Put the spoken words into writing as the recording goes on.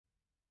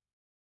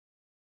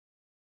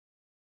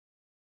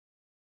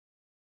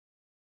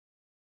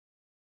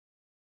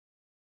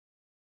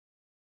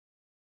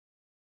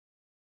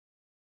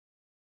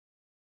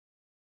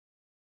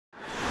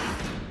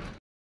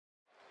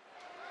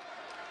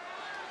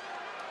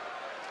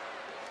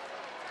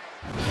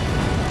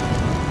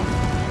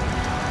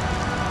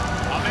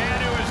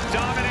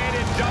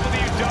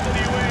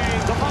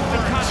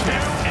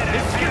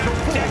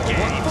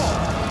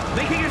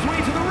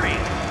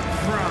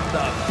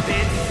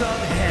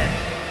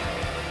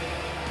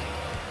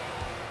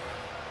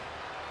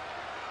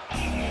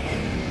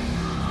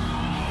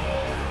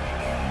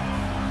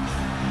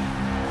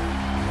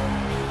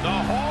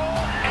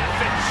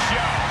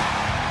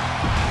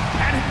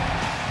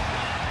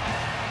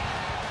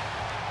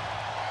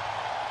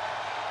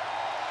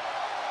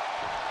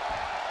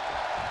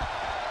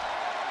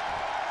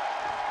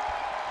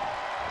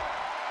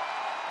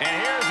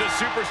a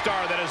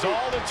superstar that has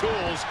all the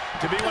tools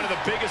to be one of the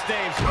biggest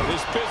names this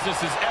business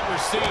has ever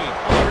seen.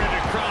 I'm not ready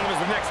to crown him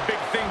as the next big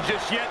thing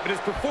just yet, but his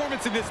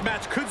performance in this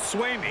match could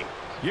sway me.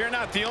 You're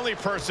not the only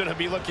person to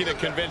be looking to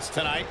convince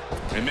tonight.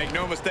 And make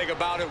no mistake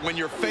about it, when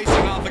you're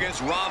facing off against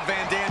Rob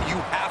Van Dam, you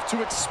have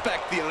to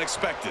expect the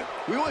unexpected.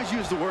 We always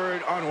use the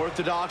word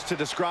unorthodox to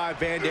describe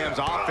Van Dam's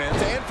offense,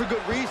 and for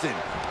good reason.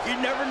 You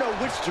never know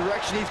which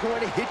direction he's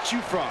going to hit you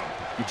from.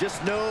 You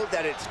just know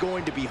that it's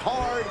going to be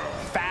hard,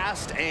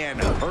 fast, and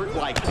hurt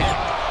like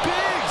heck.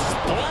 Big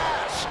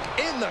splash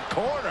in the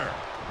corner.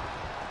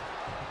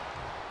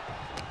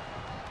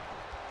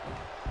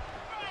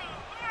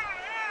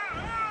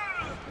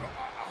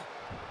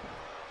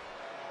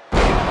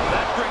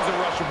 That brings a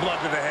rush of blood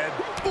to the head.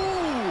 Ooh!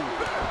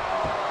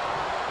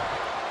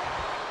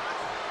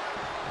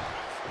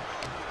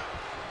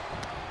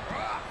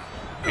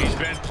 He's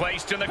been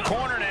placed in the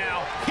corner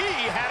now. He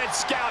had it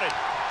scouted.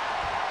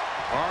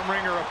 Arm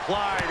wringer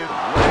applied, and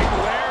leg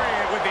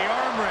lariat with the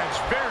arm wrench.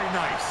 Very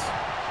nice.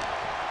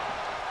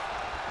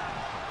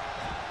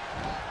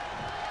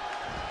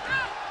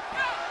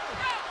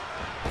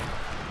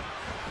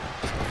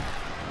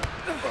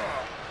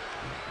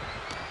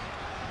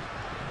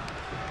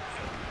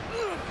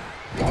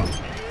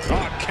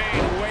 Oh,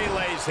 Kane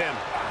waylays him.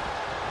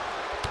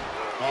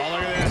 Oh,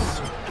 look at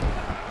this.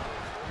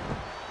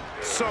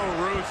 So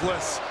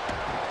ruthless.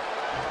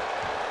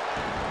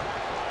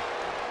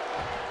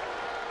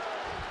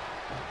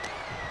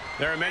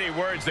 There are many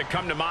words that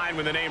come to mind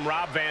when the name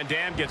Rob Van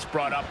Dam gets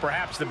brought up.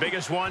 Perhaps the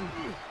biggest one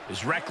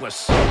is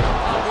reckless.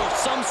 Where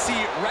some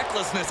see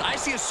recklessness, I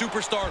see a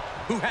superstar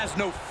who has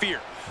no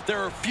fear. There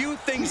are few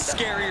things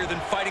scarier than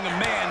fighting a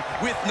man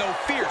with no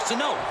fear. So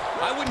no,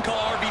 I wouldn't call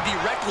RVD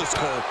reckless,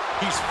 Cole.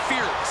 He's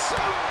fearless.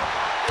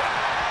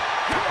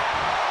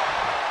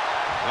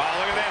 Oh,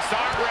 look at this.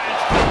 Arm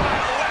wrench.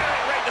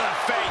 Right to the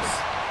face.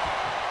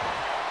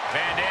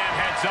 Van Dam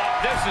heads up.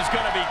 This is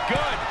going to be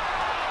good.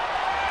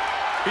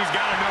 He's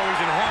got to know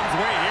he's in harm's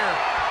way here.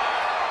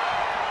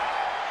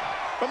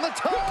 From the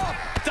top!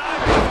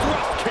 Diving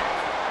thrust kick.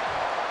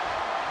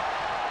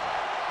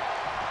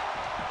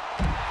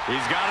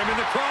 He's got him in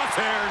the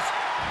crosshairs.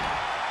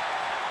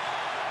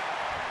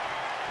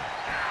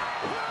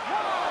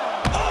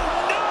 Oh,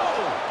 no!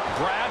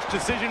 Brash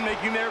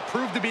decision-making there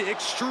proved to be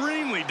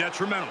extremely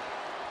detrimental.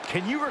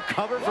 Can you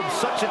recover from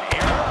such an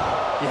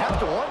error? You have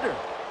to wonder.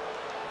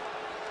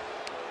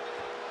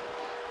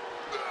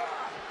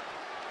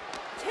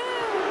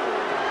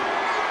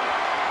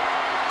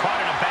 Caught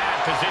in a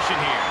bad position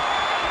here.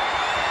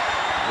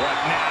 What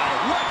now?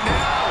 What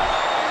now?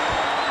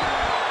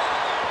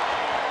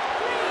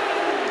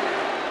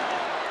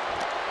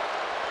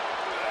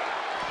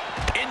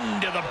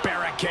 Into the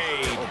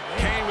barricade.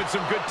 Kane with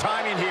some good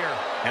timing here.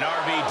 And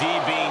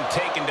RVD being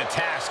taken to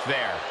task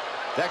there.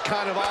 That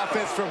kind of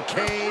offense from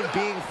Kane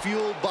being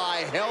fueled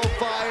by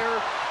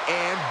hellfire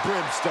and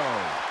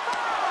brimstone.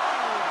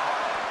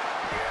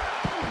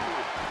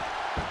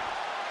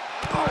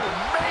 Oh,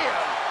 man!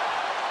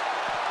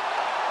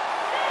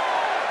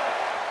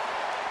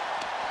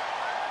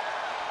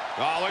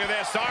 Oh, look at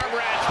this. Arm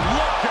wrench.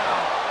 Look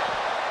out.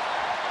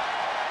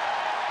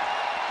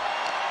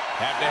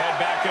 Have to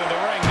head back into the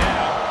ring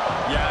now.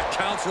 Yeah,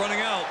 count's running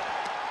out.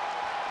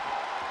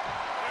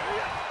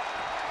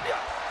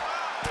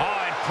 Oh,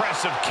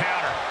 impressive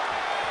counter.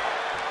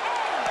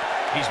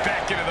 He's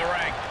back into the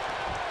ring.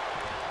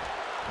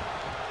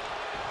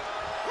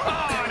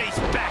 Oh, and he's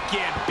back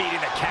in,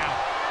 beating the count.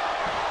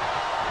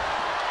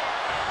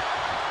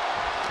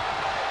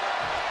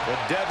 The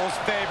Devil's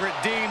favorite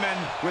demon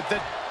with the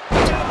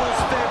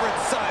Devil's favorite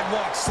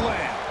sidewalk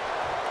slam.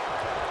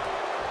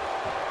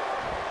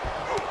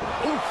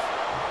 Oof.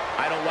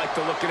 I don't like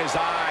the look in his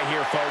eye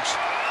here, folks.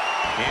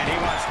 And he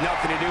wants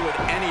nothing to do with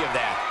any of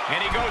that.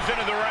 And he goes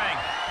into the ring.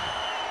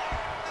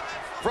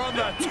 From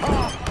the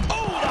top.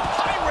 Oh, the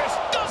high risk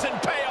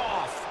doesn't pay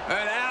off.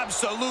 An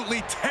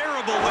absolutely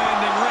terrible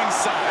landing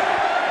ringside.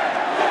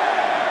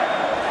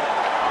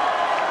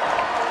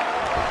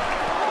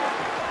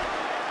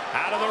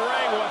 Out of the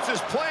ring. What's his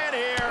plan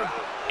here?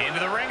 Into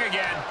the ring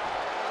again.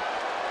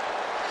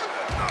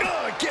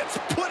 Oh, it gets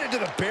put into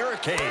the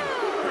barricade.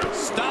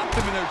 Stopped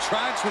them in their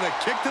tracks with a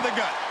kick to the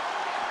gut.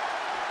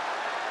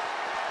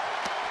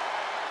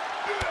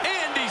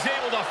 And he's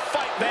able to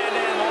fight Van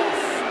Dam off.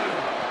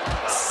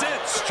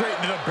 Sent straight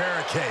into the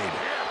barricade.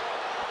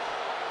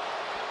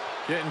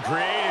 Getting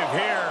creative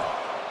here.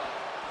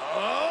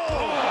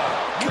 Oh!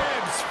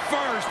 Ribs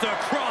first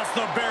across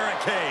the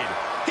barricade.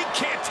 He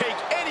can't take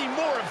any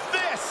more of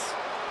this.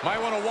 Might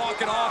want to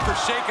walk it off or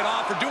shake it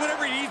off or do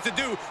whatever he needs to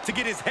do to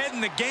get his head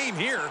in the game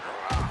here.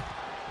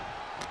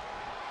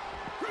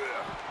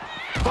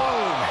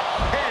 Boom!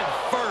 Head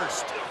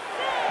first.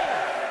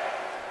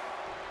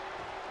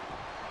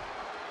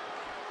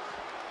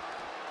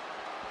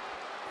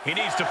 He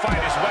needs to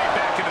fight his way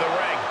back into the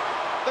ring.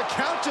 The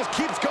count just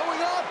keeps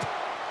going up.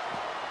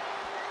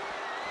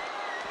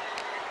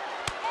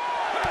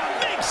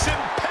 Makes him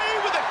pay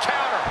with a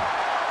counter.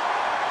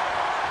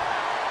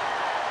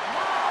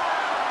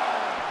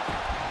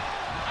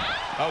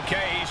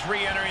 Okay, he's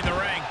re-entering the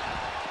ring.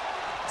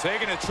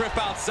 Taking a trip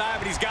outside,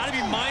 but he's got to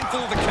be mindful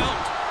of the count.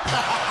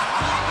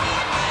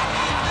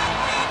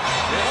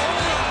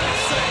 Hold on a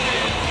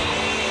second.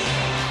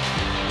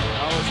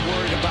 I was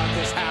worried about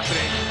this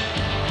happening.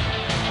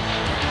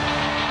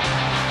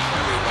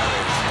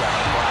 Everybody's got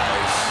a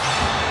prize.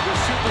 The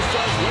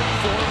superstar's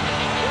waiting for him.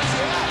 Where's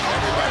he at?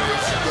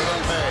 Everybody's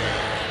gonna pay.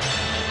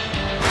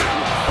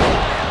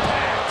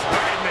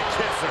 Right in the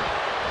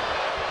kisser.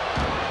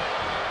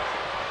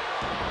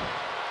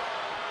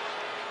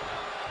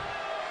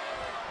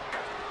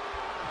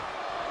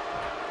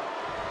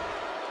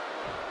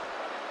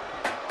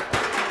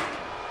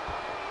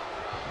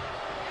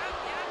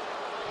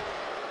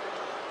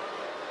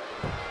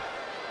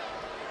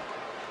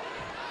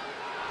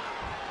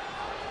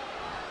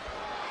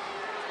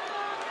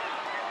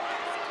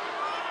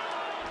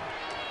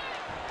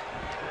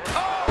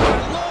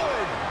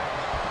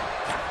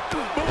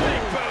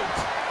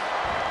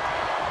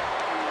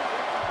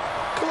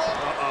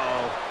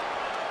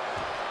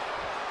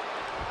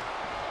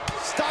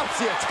 Stops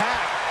the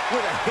attack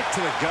with a hit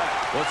to the gut.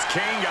 What's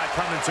Kane got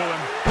coming to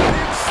him?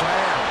 Big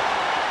slam.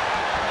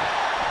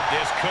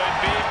 This could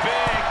be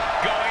big.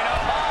 Going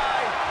up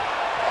high.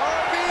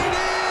 RVD!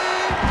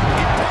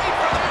 He paid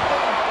for that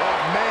one.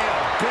 Oh, man,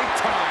 big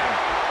time.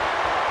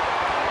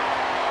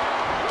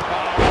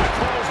 Oh, what a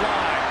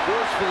clothesline.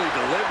 Forcefully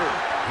delivered.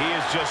 He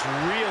is just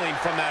reeling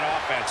from that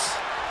offense.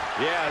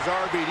 Yeah, as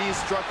RVD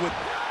struck with...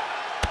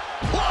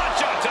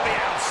 Launch out to the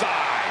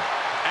outside.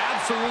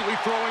 Absolutely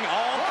throwing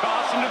all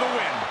caution to the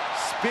wind.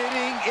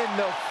 Spitting in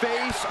the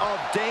face of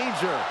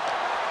danger.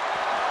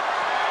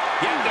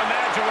 You have to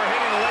imagine we're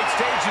hitting the late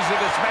stages of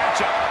this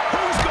matchup.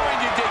 Who's going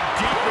to dig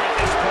deeper at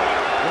this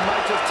point? We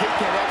might just take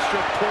that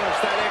extra push,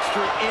 that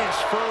extra inch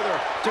further.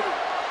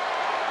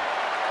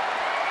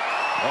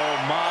 Oh,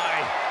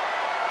 my.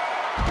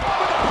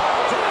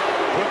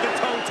 Put the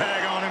toe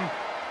tag on him.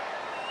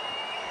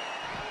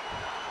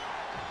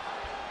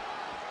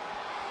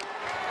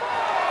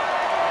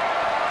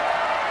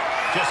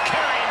 Just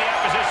carrying the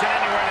opposition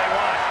anywhere they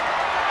want.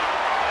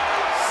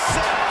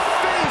 Set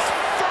face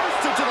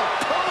first into the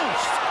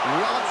post.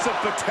 Lots of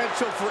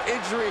potential for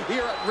injury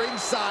here at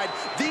ringside.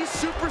 These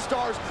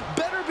superstars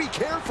better be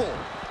careful.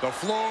 The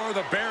floor,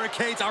 the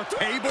barricades, our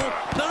table.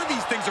 None of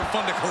these things are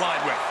fun to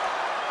collide with.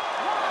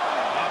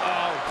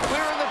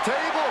 Clearing the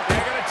table.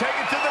 They're going to take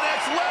it to the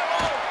next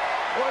level.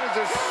 What is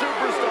this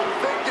superstar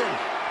thinking?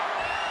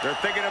 They're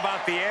thinking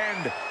about the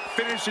end,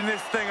 finishing this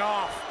thing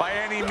off by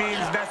any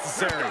means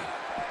necessary.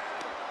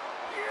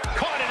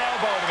 Caught an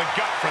elbow to the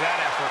gut for that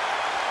effort.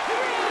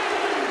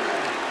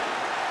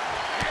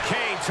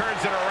 Kane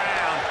turns it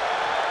around.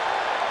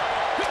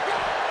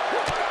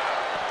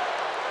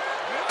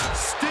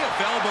 Stiff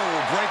elbow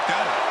will break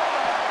that up.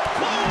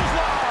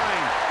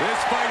 Clothesline. This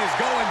fight is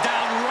going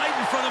down right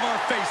in front of our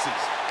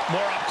faces.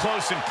 More up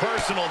close and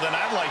personal than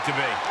I'd like to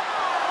be.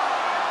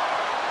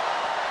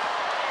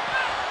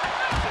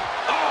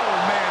 Oh,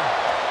 man.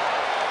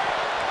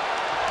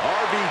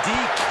 RVD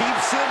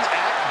keeps him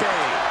at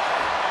bay.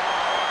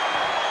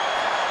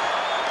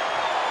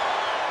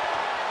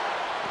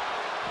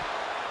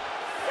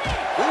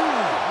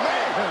 Ooh,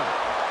 man.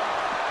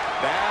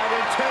 Bad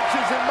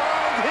intentions in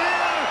mind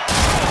here.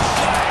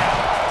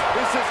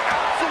 This is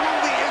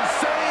absolutely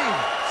insane.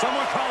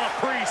 Someone call a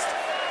priest.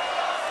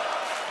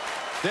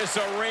 This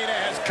arena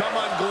has come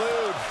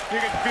unglued.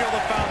 You can feel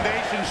the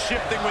foundation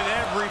shifting with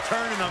every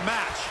turn in the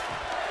match.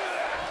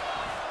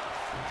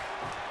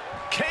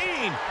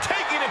 Kane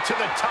taking it to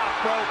the top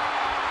rope.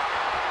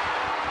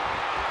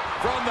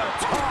 From the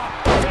top.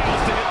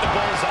 Fails to hit the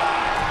bullseye.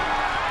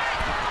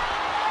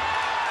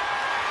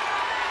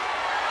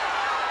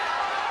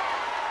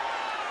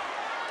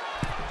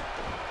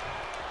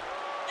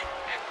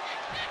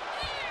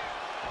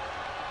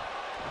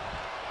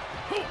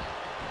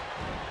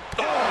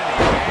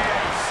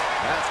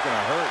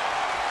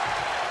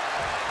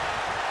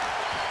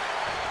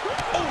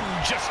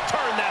 Just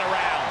turn that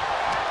around.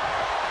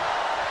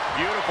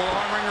 Beautiful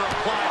arm wringer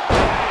applied.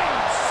 Bang,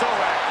 so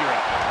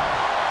accurate.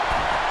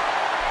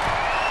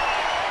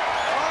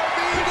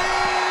 RVD!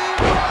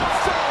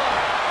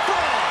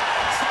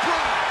 Splash!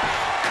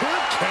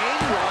 Could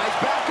Kane rise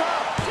back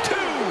up?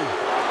 Two!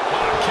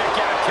 Kick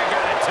out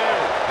at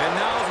two. And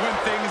now's when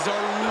things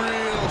are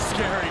real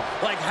scary.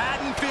 Like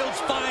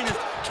Haddonfield's finest,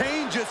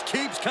 Kane just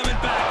keeps coming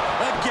back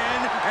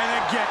again and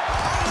again.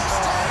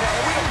 Oh, no,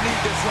 we don't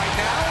need this right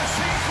now.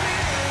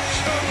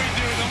 Sure we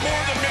do. The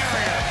more the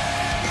merrier.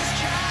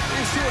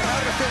 These two are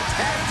having a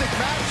fantastic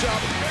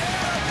matchup.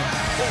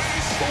 But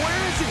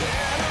where is he?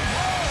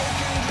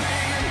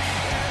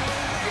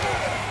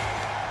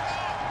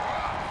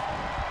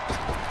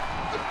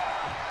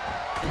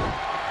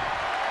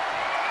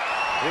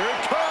 Here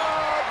it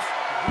comes!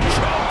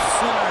 Choke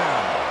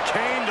slam.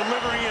 Kane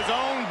delivering his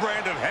own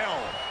brand of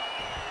hell.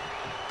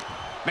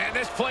 Man,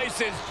 this place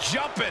is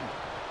jumping.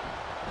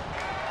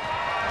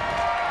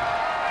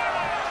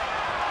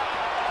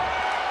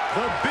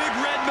 The big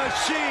red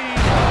machine.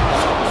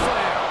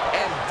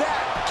 And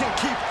that can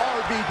keep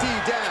RVD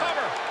down.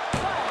 Cover.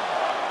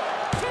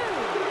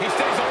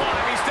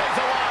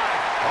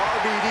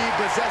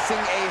 possessing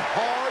a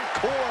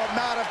hardcore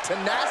amount of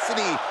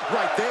tenacity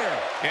right there.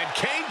 And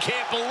Kane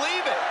can't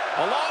believe it.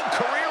 A long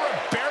career of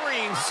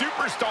burying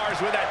superstars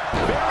with that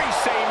very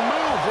same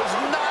move was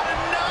not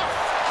enough.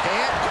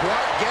 Can't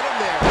quite get him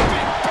there.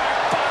 Big back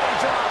body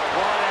drop.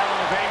 What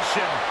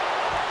elevation.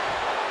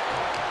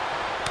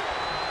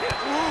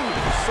 Ooh,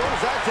 slows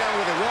that down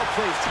with a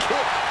well-placed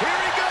kick. Here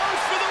he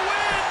goes for the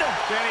win.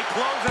 Can he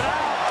close it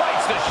out?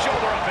 Fights the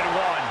shoulder up and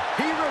one.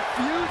 He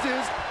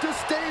refuses to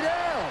stay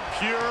down.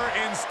 Pure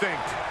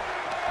instinct.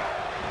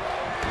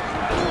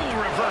 Ooh,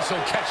 reversal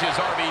catches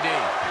RVD.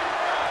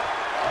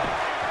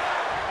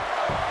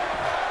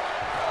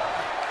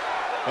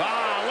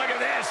 Ah, look at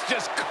this,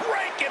 just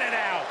cranking it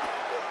out.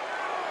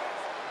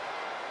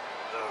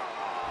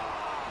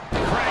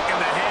 Cranking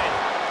the head.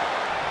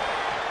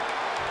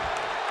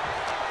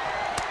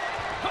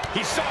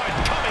 He saw it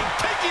coming,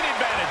 taking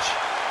advantage.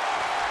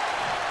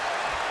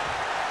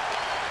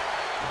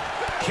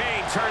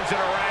 Kane turns it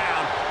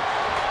around.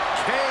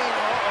 Kane,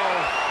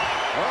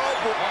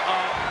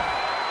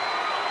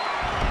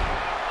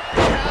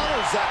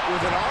 counters that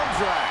with an arm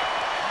drag.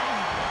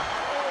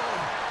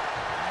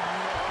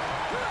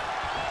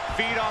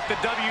 Feed off the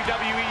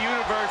WWE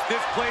Universe.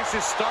 This place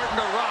is starting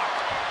to rock.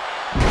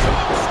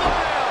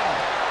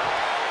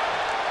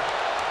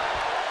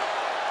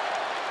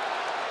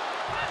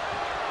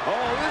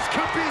 Oh, this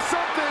could be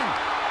something.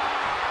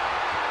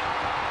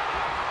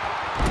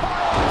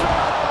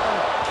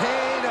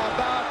 Kane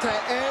about to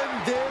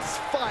end this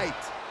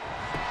fight.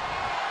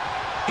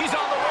 He's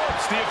on the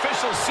ropes. The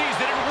official sees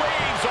it and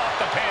waves off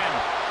the pin.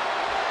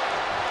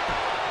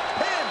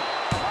 Pin.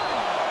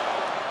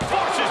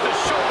 Forces the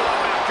shoulder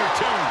up after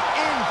two.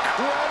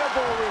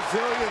 Incredible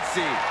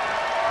resiliency.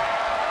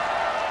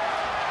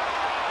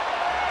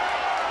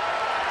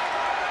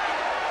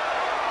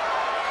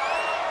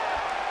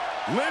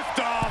 Lift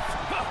off.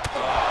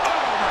 Oh,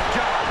 my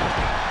God.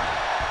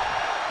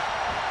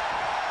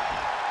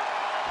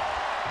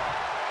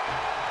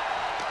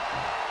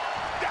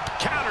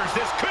 Counters.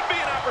 This could be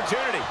an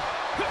opportunity.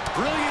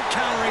 Brilliant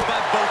countering by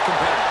both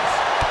competitors.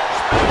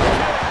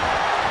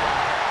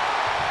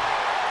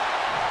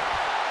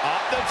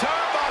 Up the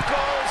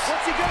turnbuckles.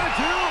 What's he gonna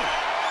do?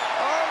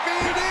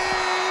 RVD!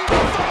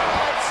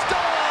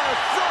 Five-star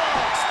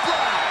frog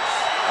splash!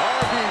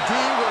 RVD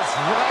was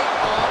right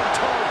on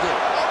target.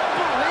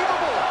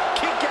 Unbelievable!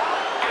 Kick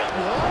out at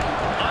one.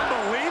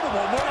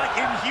 Unbelievable. More like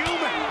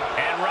inhuman.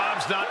 And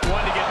Rob's not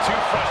one to get too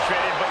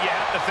frustrated, but you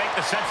have to think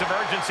the sense of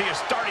urgency is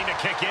starting to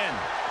kick in.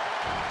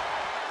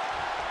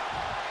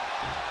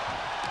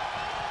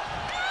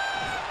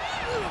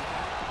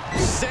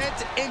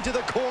 Sent into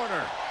the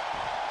corner.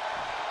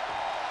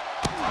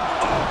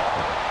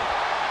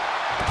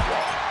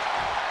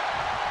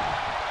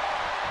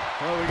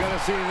 What are we gonna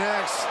see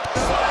next?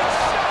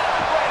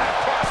 Right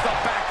across the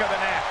back of the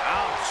neck.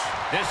 Ouch.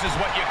 This is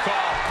what you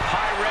call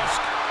high risk,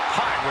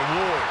 high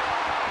reward.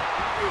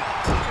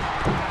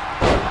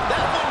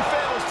 That one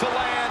fails to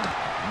land.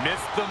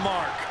 Missed the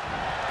mark.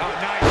 Oh,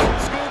 nice.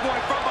 Schoolboy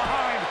from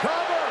behind.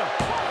 Cover!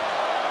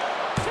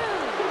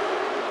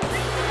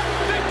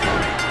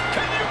 Victory!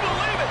 Can you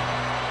believe it?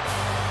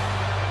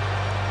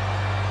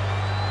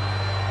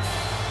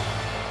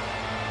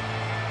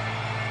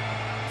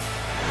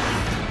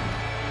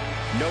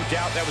 No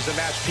doubt that was a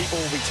match people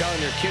will be telling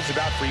their kids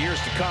about for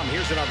years to come.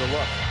 Here's another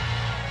look.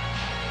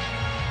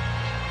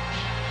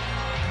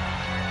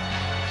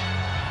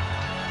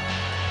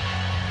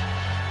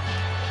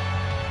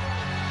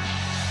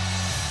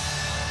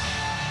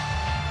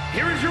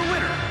 Here is your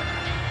winner.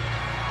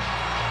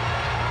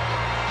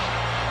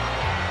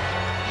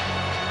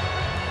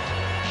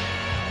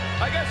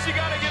 I guess you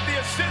got to give the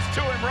assist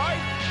to him,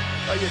 right?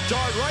 You're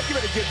darn right you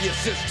better give the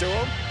assist to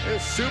him.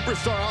 This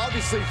superstar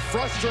obviously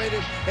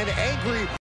frustrated and angry.